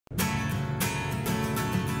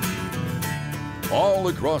all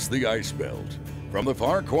across the ice belt. From the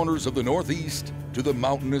far corners of the Northeast to the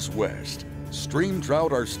mountainous West, stream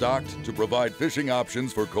trout are stocked to provide fishing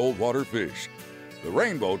options for cold water fish. The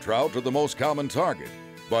rainbow trout are the most common target,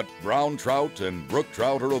 but brown trout and brook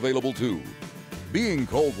trout are available too. Being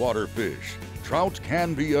cold water fish, trout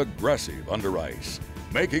can be aggressive under ice,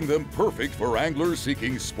 making them perfect for anglers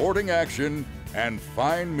seeking sporting action and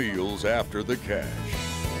fine meals after the catch.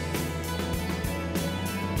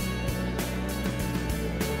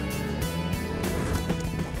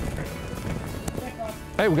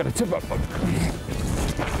 Hey, we got a tip up.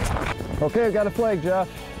 Okay, we got a flag, Jeff.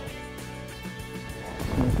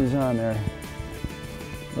 If he's on there.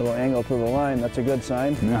 Little angle to the line, that's a good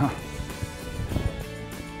sign. Yeah.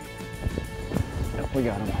 Yep, we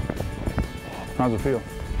got him. How's it feel?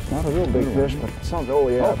 Not a real big fish, but it sounds, oh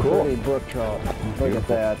yeah, cool. Pretty brook trout. Look at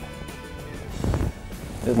that.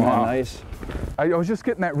 Isn't that nice? I was just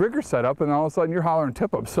getting that rigger set up, and all of a sudden you're hollering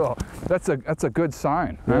tip up. So that's a good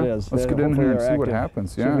sign. Huh? It is. Let's get in here and see what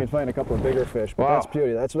happens. See if we can find a couple of bigger fish. But that's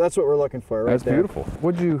beauty. That's what we're looking for right there. That's beautiful.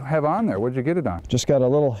 What'd you have on there? What'd you get it on? Just got a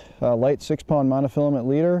little light 6-pound monofilament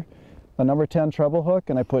leader, a number 10 treble hook,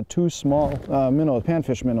 and I put 2 small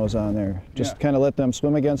panfish minnows on there. Just kind of let them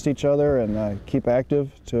swim against each other and keep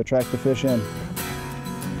active to attract the fish in.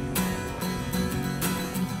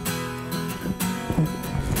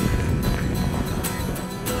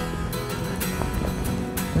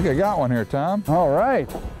 I think I got one here, Tom. All right.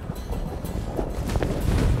 Just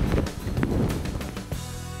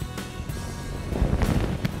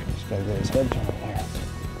gotta get his head turned here.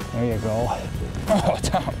 There you go. Oh,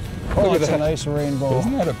 Tom. Oh, it's a nice rainbow.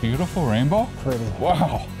 Isn't that a beautiful rainbow? Pretty.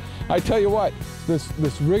 Wow. I tell you what, this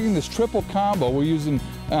rigging, this triple combo, we're using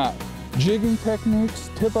jigging techniques,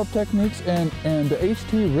 tip-up techniques, and the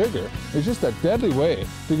HT rigger is just a deadly way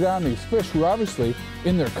to get on these fish who are obviously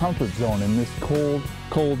in their comfort zone in this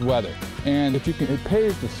cold weather. And if you can, it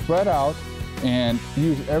pays to spread out and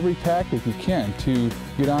use every tactic you can to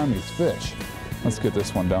get on these fish. Let's get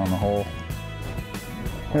this one down the hole.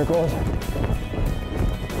 Here it goes.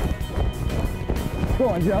 It's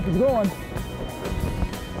going, Jeff, it's going.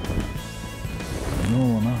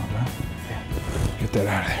 Rolling out, huh? Get that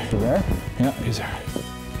out of there. You there? Yeah, he's there.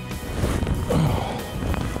 Oh.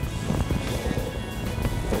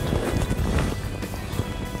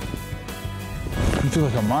 I feel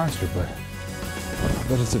like a monster, but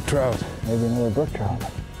it's a trout. Maybe another brook trout.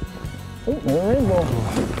 Oh, another rainbow.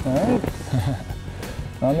 All right.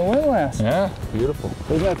 On the windlass. Yeah, beautiful.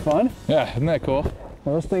 Isn't that fun? Yeah, isn't that cool?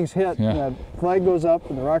 When those things hit, that flag goes up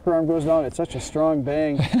and the rocker arm goes down, it's such a strong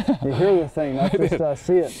bang. You hear the thing, not just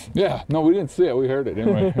see it. Yeah, no, we didn't see it, we heard it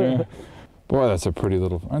anyway. Yeah. Boy, that's a pretty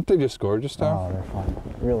little, aren't they just gorgeous, Tom? Oh, they're fun.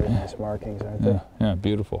 Really nice markings, aren't they? Yeah,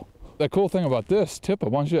 beautiful. The cool thing about this tip-up,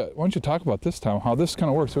 why don't you talk about this, Tom, how this kind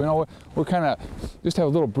of works? So, you know, we're kind of just have a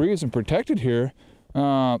little breeze and protected here,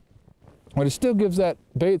 but it still gives that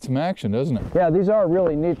bait some action, doesn't it? Yeah, these are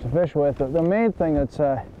really neat to fish with. The main thing that's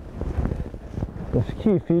the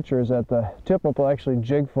key feature is that the tip-up will actually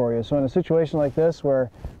jig for you. So in a situation like this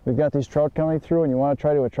where we've got these trout coming through and you want to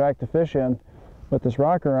try to attract the fish in, with this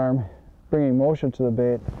rocker arm bringing motion to the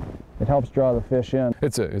bait, it helps draw the fish in.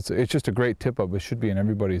 It's just a great tip-up. It should be in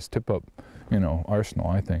everybody's tip-up, you know, arsenal,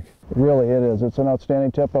 I think. Really, it is. It's an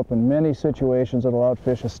outstanding tip-up. In many situations, it'll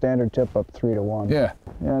outfish a standard tip-up 3-to-1. Yeah.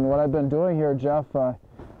 And what I've been doing here, Jeff,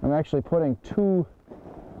 I'm actually putting 2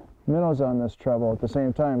 minnows on this treble at the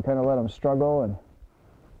same time, kind of let them struggle. And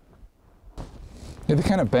yeah, they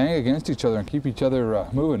kind of bang against each other and keep each other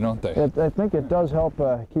moving, don't they? I think it does help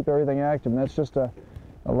keep everything active. And that's just a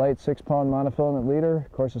light 6-pound monofilament leader,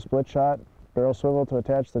 of course a split shot, barrel swivel to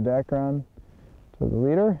attach the Dacron to the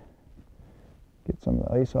leader. Get some of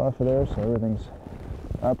the ice off of there so everything's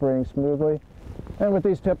operating smoothly. And with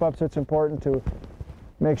these tip-ups, it's important to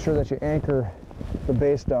make sure that you anchor the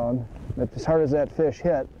base down. As hard as that fish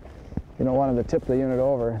hit, you don't want it to tip the unit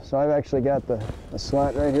over. So I've actually got the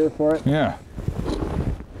slot right here for it. Yeah.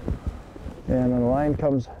 And then the line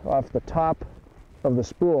comes off the top of the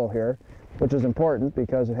spool here, which is important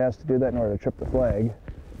because it has to do that in order to trip the flag.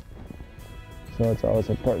 So it's always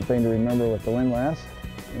an important thing to remember with the windlass.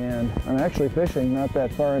 And I'm actually fishing not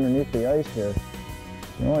that far underneath the ice here.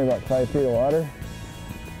 So only about 5 feet of water.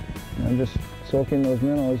 And I'm just soaking those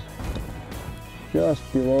minnows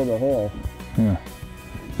just below the hole. Yeah.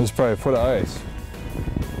 There's probably a foot of ice.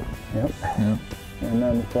 Yep. Yep. And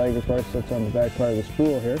then the flag, of course, sits on the back part of the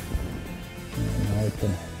spool here. And now it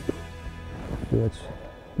can do its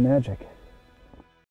magic.